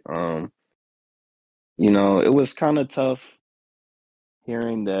week. It was kind of tough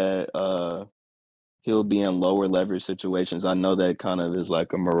hearing that he'll be in lower leverage situations. I know that kind of is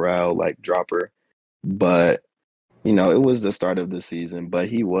like a morale like dropper, but it was the start of the season, but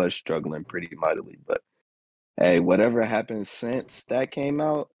he was struggling pretty mightily. But hey, whatever happened since that came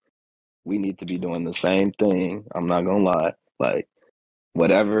out, we need to be doing the same thing. I'm not gonna lie. Like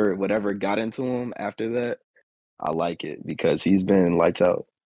whatever got into him after that, I like it because he's been lights out.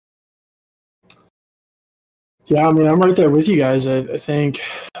 Yeah, I mean, I'm right there with you guys. I think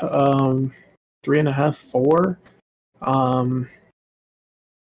 3.5, 4. Um,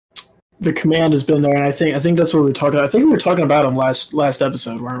 the command has been there, and I think that's what we were talking. I think we were talking about him last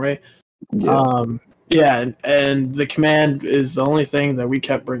episode, weren't we? Yeah. Yeah, and the command is the only thing that we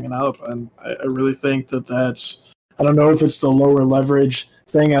kept bringing up, and I really think that's. I don't know if it's the lower leverage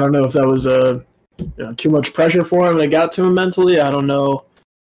thing. I don't know if that was too much pressure for him and it got to him mentally. I don't know,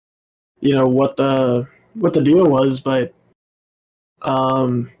 what the deal was, but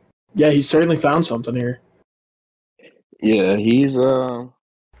yeah, he certainly found something here. Yeah, he's What?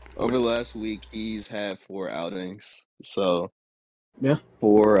 over the last week he's had 4 outings. So Yeah,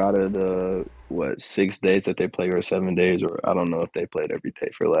 4 out of the 6 days that they play or 7 days, or I don't know if they played every day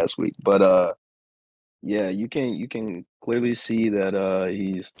for last week. But yeah, you can clearly see that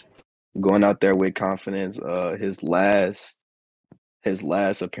he's going out there with confidence. His last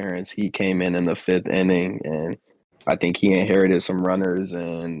appearance, he came in the fifth inning, and I think he inherited some runners,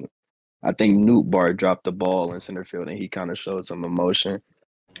 and I think Newt Bar dropped the ball in center field, and he kind of showed some emotion.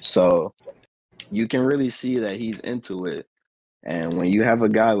 So you can really see that he's into it. And when you have a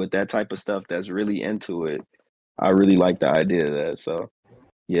guy with that type of stuff that's really into it, I really like the idea of that. So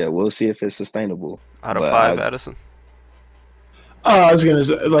yeah, we'll see if it's sustainable. Out of But 5, Addison. I was gonna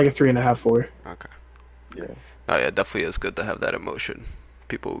say like a 3.5, 4. Okay. yeah, Oh yeah, definitely is good to have that emotion.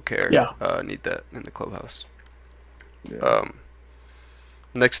 People who care Yeah. need that in the clubhouse. Yeah. Um,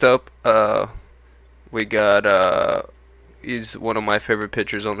 Next up, we got he's one of my favorite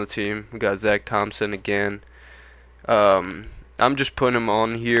pitchers on the team. We got Zach Thompson again. Um, I'm just putting him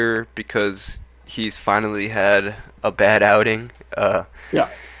on here because he's finally had a bad outing. Yeah.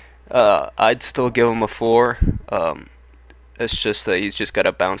 I'd still give him a 4. It's just that he's just got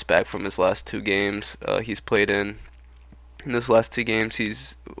to bounce back from his last 2 games he's played in. In his last 2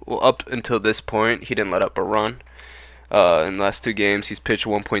 games, up until this point, he didn't let up a run. In the last 2 games, he's pitched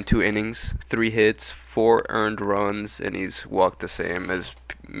 1.2 innings, 3 hits, 4 earned runs, and he's walked the same as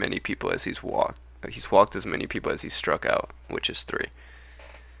many people as he's walked. He's walked as many people as he's struck out, which is 3.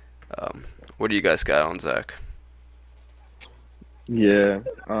 What do you guys got on Zach? Yeah.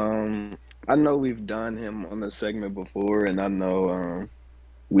 I know we've done him on the segment before, and I know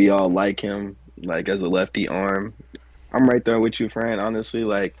we all like him, like as a lefty arm. I'm right there with you, Fran. Honestly,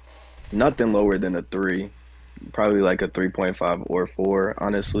 like nothing lower than a 3, probably like a 3.5 or 4.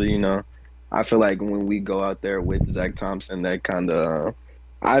 Honestly, I feel like when we go out there with Zach Thompson, that kind of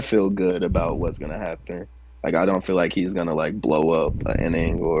I feel good about what's gonna happen. Like I don't feel like he's gonna like blow up an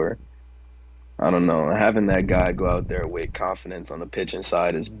inning or I don't know. Having that guy go out there with confidence on the pitching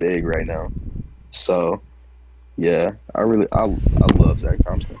side is big right now. So yeah, I love Zach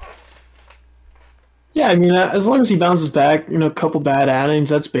Thompson. Yeah, I mean, as long as he bounces back, a couple bad outings,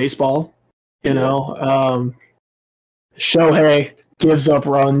 that's baseball. Shohei gives up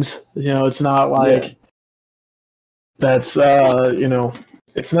runs. It's not like that's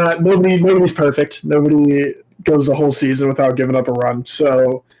it's not nobody's perfect. Nobody goes the whole season without giving up a run.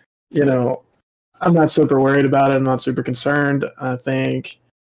 So, I'm not super worried about it. I'm not super concerned. I think,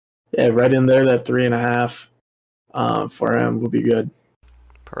 right in there, that 3.5 for him will be good.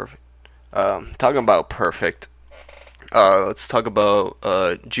 Perfect. Talking about perfect, let's talk about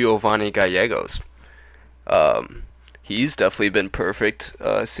Giovanni Gallegos. He's definitely been perfect.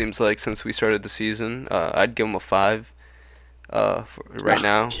 Seems like since we started the season, I'd give him a 5. Right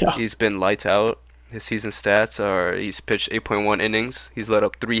now, Yeah. he's been lights out. His season stats are: he's pitched 8.1 innings. He's let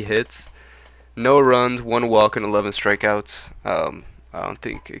up 3 hits, no runs, 1 walk, and 11 strikeouts. I don't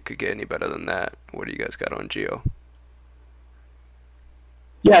think it could get any better than that. What do you guys got on Gio?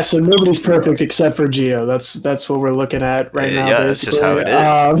 Yeah, so nobody's perfect except for Gio. That's what we're looking at right now. Yeah, that's basically. just how it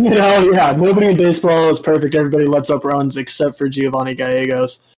is. Nobody in baseball is perfect. Everybody lets up runs except for Giovanni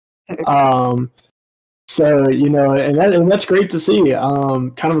Gallegos. So and that's great to see.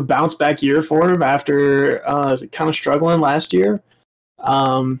 Kind of a bounce back year for him after kind of struggling last year.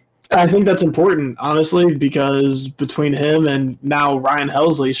 I think that's important, honestly, because between him and now Ryan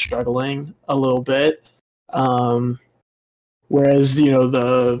Helsley struggling a little bit. Whereas,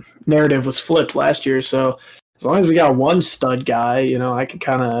 the narrative was flipped last year. So as long as we got one stud guy, I can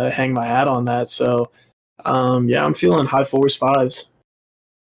kind of hang my hat on that. So, I'm feeling high 4s, 5s.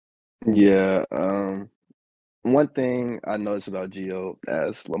 Yeah. One thing I noticed about Gio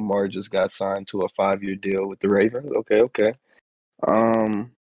as Lamar just got signed to a 5-year deal with the Ravens. Okay.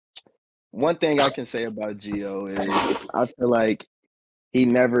 Um, One thing I can say about Gio is I feel like he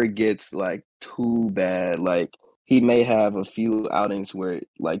never gets like too bad. Like he may have a few outings where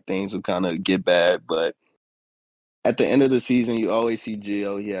like things will kind of get bad, but at the end of the season, you always see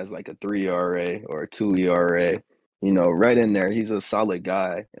Gio. He has like a 3 ERA or a 2 ERA. Right in there. He's a solid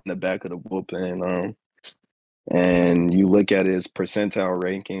guy in the back of the bullpen. And you look at his percentile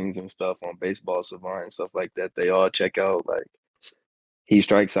rankings and stuff on Baseball Savant and stuff like that. They all check out. Like he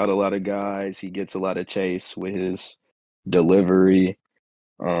strikes out a lot of guys. He gets a lot of chase with his delivery.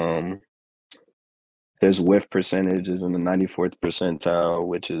 Um, his whiff percentage is in the 94th percentile,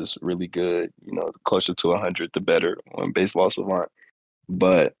 which is really good. Closer to 100, the better on Baseball Savant.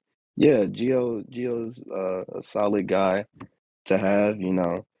 But yeah, Gio's a solid guy to have.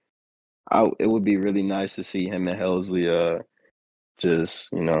 It would be really nice to see him and Helsley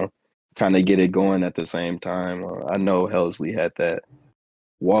just kind of get it going at the same time. I know Helsley had that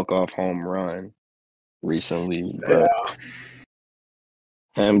walk-off home run recently, but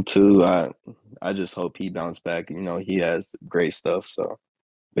him too. I just hope he bounced back. He has great stuff. So,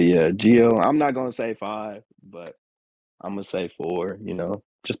 but yeah, Gio. I'm not gonna say 5, but I'm gonna say 4.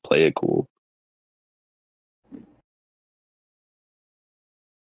 Just play it cool.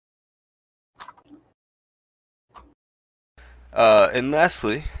 And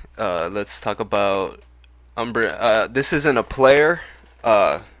lastly, let's talk about this isn't a player,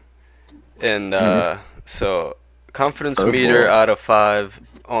 and so confidence meter out of 5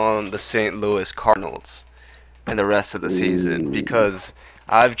 on the St. Louis Cardinals and the rest of the season, because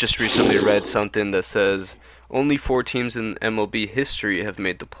I've just recently read something that says Only 4 teams in MLB history have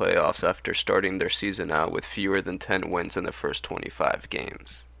made the playoffs after starting their season out with fewer than 10 wins in the first 25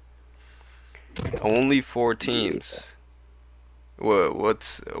 games. Only 4 teams. What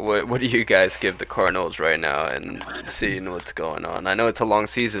do you guys give the Cardinals right now and seeing what's going on? I know it's a long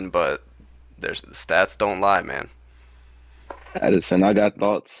season, but there's the stats don't lie, man. Addison, I got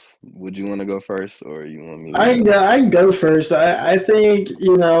thoughts. Would you want to go first, or you want me to I can go? go, I can go first. I think,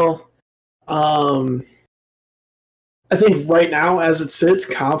 um, I think right now, as it sits,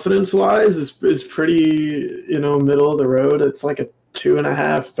 confidence wise, is pretty, middle of the road. It's like a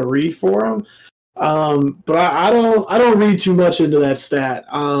 2.5, 3 for them. But I don't read too much into that stat.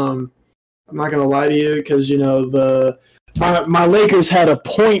 I'm not gonna lie to you because my Lakers had a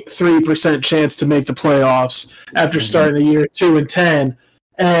 0.3% chance to make the playoffs after starting the year 2-10,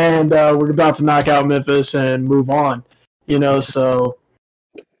 and we're about to knock out Memphis and move on. So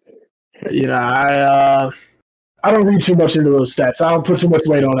I don't read too much into those stats. I don't put too much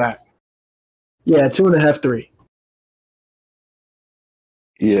weight on that. Yeah, 2.5, 3.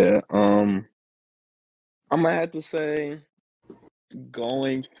 Yeah, I'm gonna have to say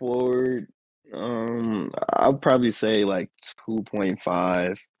going forward, I'll probably say like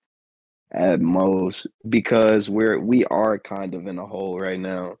 2.5 at most because we are kind of in a hole right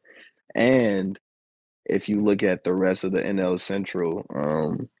now. And if you look at the rest of the NL Central,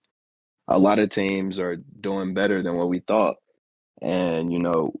 a lot of teams are doing better than what we thought. And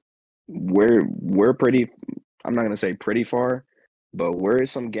we're pretty, I'm not gonna say pretty far, but we're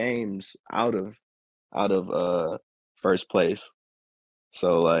some games out of first place.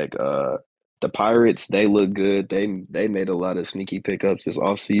 So like the Pirates, they look good. They made a lot of sneaky pickups this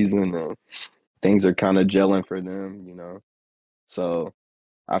offseason, and things are kind of gelling for them. So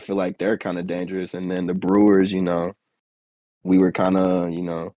I feel like they're kind of dangerous. And then the Brewers, we were kind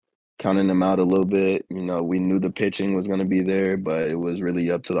of, counting them out a little bit. We knew the pitching was going to be there, but it was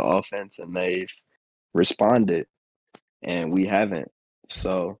really up to the offense, and they've responded, and we haven't.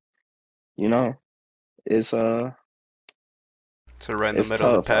 So, you know, it's So right in the it's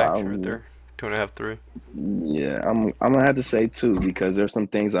middle of the tough. pack, right there, 2.5, 3. Yeah, I'm gonna have to say two because there's some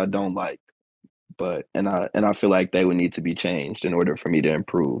things I don't like, but and I feel like they would need to be changed in order for me to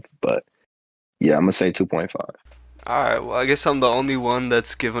improve. But yeah, I'm gonna say 2.5. All right. Well, I guess I'm the only one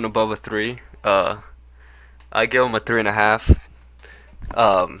that's given above a 3. I give them a 3.5.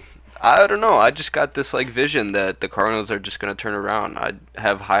 Um, I don't know. I just got this like vision that the Cardinals are just gonna turn around. I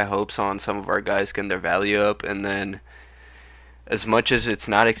have high hopes on some of our guys getting their value up, and then as much as it's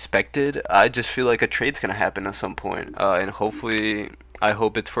not expected, I just feel like a trade's gonna happen at some point. And hopefully, I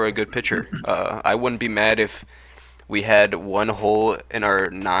hope it's for a good pitcher. I wouldn't be mad if we had one hole in our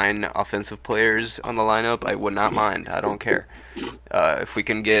 9 offensive players on the lineup. I would not mind. I don't care. If we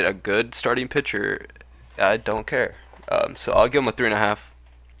can get a good starting pitcher, I don't care. So I'll give him a 3.5.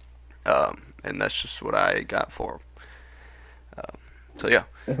 And that's just what I got for him. So yeah,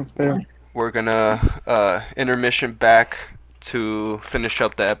 Fair. we're gonna intermission back to finish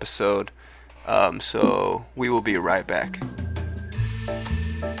up the episode. So we will be right back.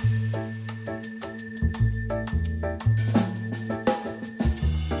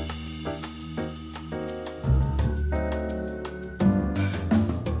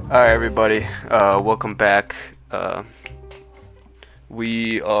 All right, everybody. Welcome back.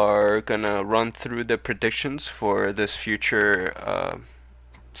 We are gonna run through the predictions for this future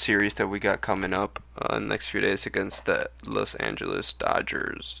series that we got coming up in the next few days against the Los Angeles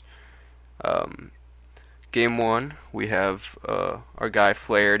Dodgers. Um, Game 1, we have our guy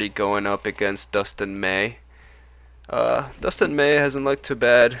Flaherty going up against Dustin May. Dustin May hasn't looked too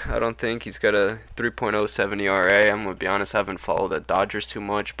bad. I don't think he's got a 3.07 ERA. I'm gonna be honest, I haven't followed the Dodgers too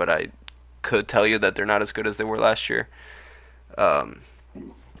much, but I could tell you that they're not as good as they were last year.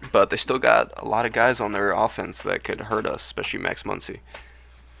 But they still got a lot of guys on their offense that could hurt us, especially Max Muncy.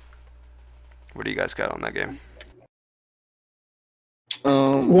 What do you guys got on that game?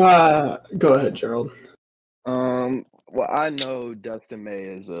 Go ahead, Gerald. Well, I know Dustin May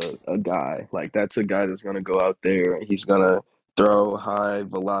is a guy. Like that's a guy that's gonna go out there and he's gonna throw high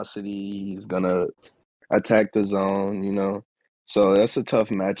velocity, he's gonna attack the zone. So that's a tough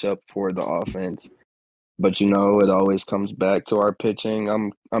matchup for the offense. But it always comes back to our pitching.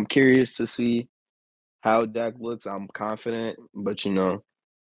 I'm curious to see how Dak looks. I'm confident, but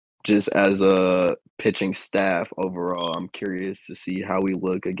just as a pitching staff overall, I'm curious to see how we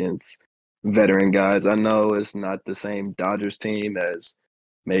look against veteran guys. I know it's not the same Dodgers team as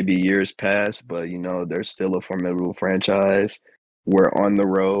maybe years past, but they're still a formidable franchise. We're on the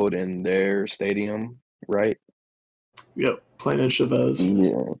road in their stadium, right? Yep, playing in Chavez.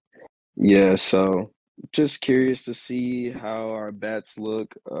 Yeah. Yeah, so just curious to see how our bats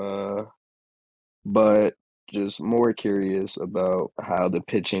look. But just more curious about how the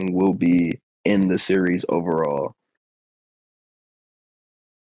pitching will be in the series overall.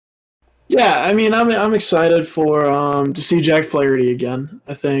 Yeah, I mean, I'm excited for to see Jack Flaherty again.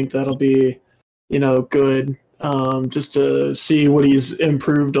 I think that'll be, good. Just to see what he's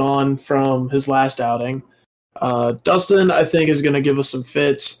improved on from his last outing. Dustin, I think, is going to give us some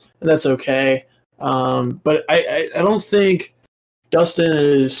fits, and that's okay. But I don't think Dustin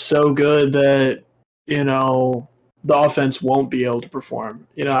is so good that the offense won't be able to perform.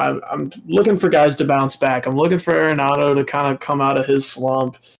 I'm looking for guys to bounce back. I'm looking for Arenado to kind of come out of his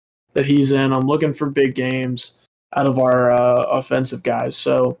slump that he's in. I'm looking for big games out of our offensive guys.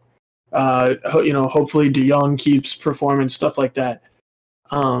 So, hopefully DeYoung keeps performing, stuff like that.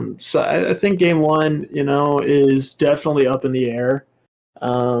 So I think game one, is definitely up in the air.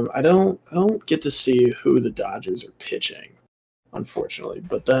 I don't get to see who the Dodgers are pitching, unfortunately.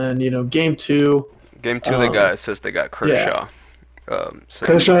 But then, game two, Game two, they got yeah, Kershaw. So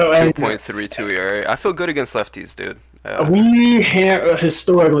Kershaw, and 2.32 ERA. I feel good against lefties, dude. we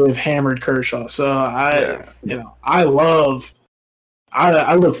historically have hammered Kershaw. So Yeah. I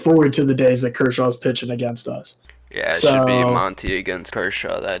look forward to the days that Kershaw's pitching against us. Yeah, it should be So Monty against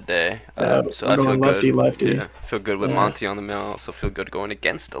Kershaw that day. So we're I feel going lefty good. lefty. Yeah, I feel good with Yeah, Monty on the mound. I also feel good going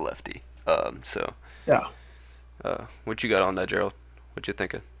against a lefty. So yeah. what you got on that, Gerald? What you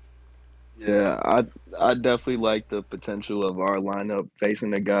thinking? Yeah, I definitely like the potential of our lineup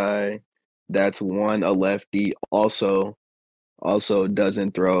facing a guy that's one a lefty, also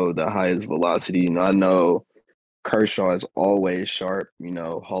doesn't throw the highest velocity. I know Kershaw is always sharp,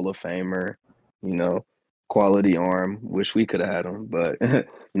 Hall of Famer, you know, quality arm. Wish we could have had him, but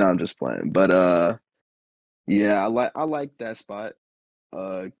no, I'm just playing. But yeah, I like that spot.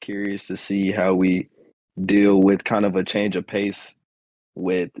 Curious to see how we deal with kind of a change of pace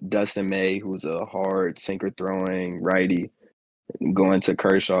with Dustin May, who's a hard sinker throwing righty, going to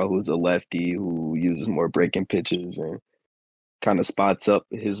Kershaw, who's a lefty who uses more breaking pitches and kind of spots up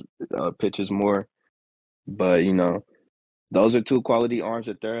his pitches more. But those are two quality arms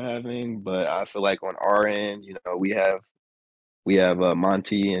that they're having. But I feel like on our end, we have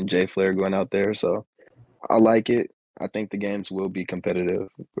Monty and Jay Flair going out there, so I like it. I think the games will be competitive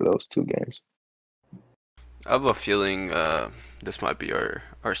for those two games. I have a feeling this might be our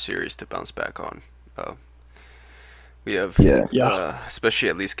series to bounce back on. Uh, we have, Yeah, Yeah. especially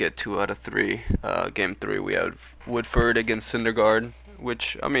at least get 2 out of 3. Game 3, we have Woodford against Syndergaard,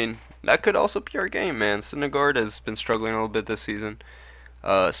 which, I mean, that could also be our game, man. Syndergaard has been struggling a little bit this season.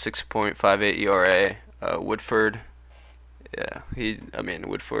 6.58 ERA. Woodford, yeah,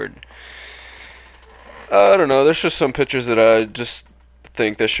 Woodford. I don't know. There's just some pitchers that I just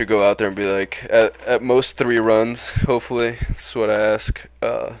think they should go out there and be like, at most 3 runs, hopefully. That's what I ask.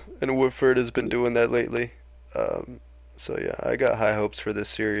 And Woodford has been doing that lately. Um, so yeah, I got high hopes for this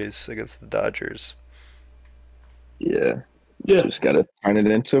series against the Dodgers. yeah. Yeah. Just gotta turn it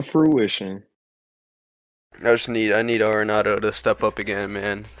into fruition. I need Arenado to step up again,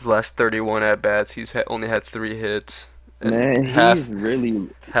 man. His last 31 at bats, only had 3 hits, and Man, he's really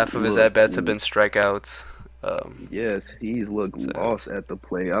half of his at looked. bats have been strikeouts. Yes, he's looked So lost at the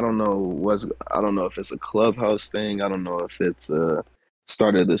plate. I don't know if it's a clubhouse thing. I don't know if it's a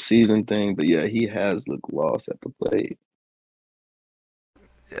start of the season thing, but yeah, he has looked lost at the plate.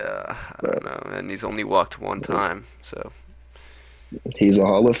 yeah, I don't But know, and he's only walked 1 time, so he's a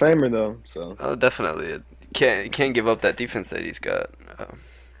Hall of Famer though, so definitely can't give up that defense that he's got.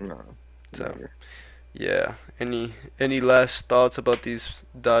 no, So never. yeah, any last thoughts about these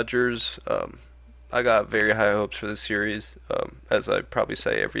Dodgers? I got very high hopes for this series, as I probably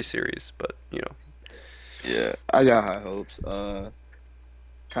say every series, but Yeah, I got high hopes.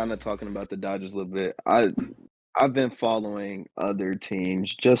 Kind of talking about the Dodgers a little bit. I've been following other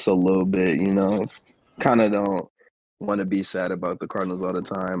teams just a little bit. Kind of don't want to be sad about the Cardinals all the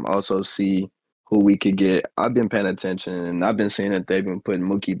time. Also see who we could get. I've been paying attention and I've been seeing that they've been putting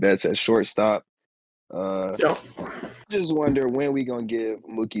Mookie Betts at shortstop. Uh, Yeah. just wonder when we gonna give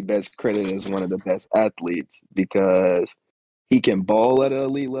Mookie Betts credit as one of the best athletes because he can ball at an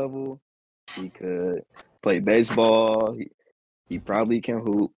elite level. He could play baseball. He probably can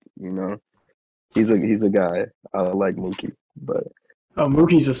hoop. He's a guy. I like Mookie, but Oh,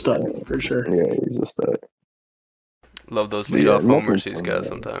 Mookie's a stud for sure. yeah, he's a stud. love those But yeah, leadoff nothing homers he's got too.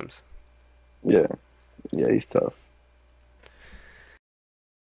 sometimes. Yeah, yeah, he's tough.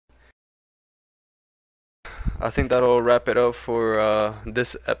 I think that'll wrap it up for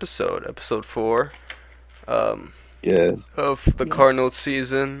this episode 4. Um, Yes. of the Cardinals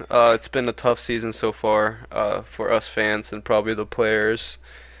season. It's been a tough season so far for us fans and probably the players.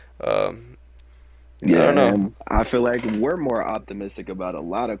 Um, I Yeah, don't know. and I feel like we're more optimistic about a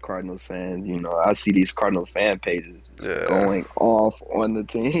lot of Cardinals fans. You know, I see these Cardinals fan pages just Yeah, going off on the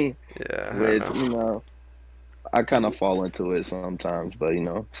team, yeah, I which, know. I kind of fall into it sometimes, but,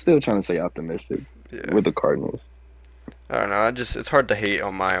 still trying to stay optimistic Yeah, with the Cardinals. I don't know. It's hard to hate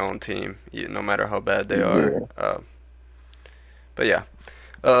on my own team, no matter how bad they are. Yeah. But yeah.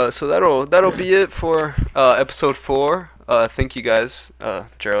 So that'll be it for episode 4. Thank you guys,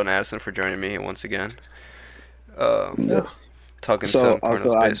 Gerald and Addison, for joining me once again. Uh, Yeah. Talking So some also,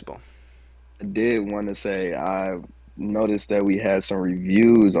 Cardinals I baseball. did want to say I noticed that we had some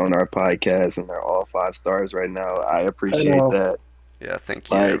reviews on our podcast and they're all 5 stars right now. I I appreciate know. that. Yeah, thank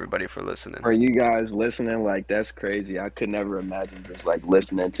you Like, everybody for listening. for you guys listening, like, that's crazy. I could never imagine just like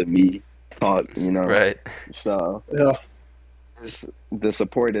listening to me talk. Right. So Yeah. the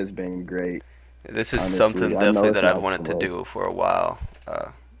support has been great, This is honestly. something I know definitely it's that I've not too wanted to much. do for a while.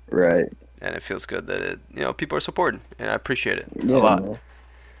 Right. And it feels good that people are supporting, and I appreciate it a Yeah, lot. man.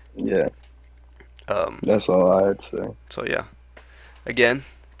 Yeah. Um, That's all I had to say. so yeah, again,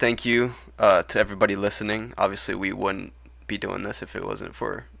 thank you to everybody listening. Obviously, we wouldn't be doing this if it wasn't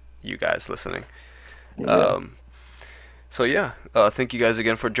for you guys listening. Yeah. Um, so yeah, thank you guys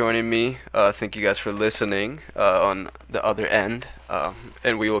again for joining me. Thank you guys for listening on the other end,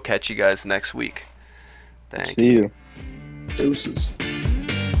 and we will catch you guys next week. Thank you. See you. Deuces.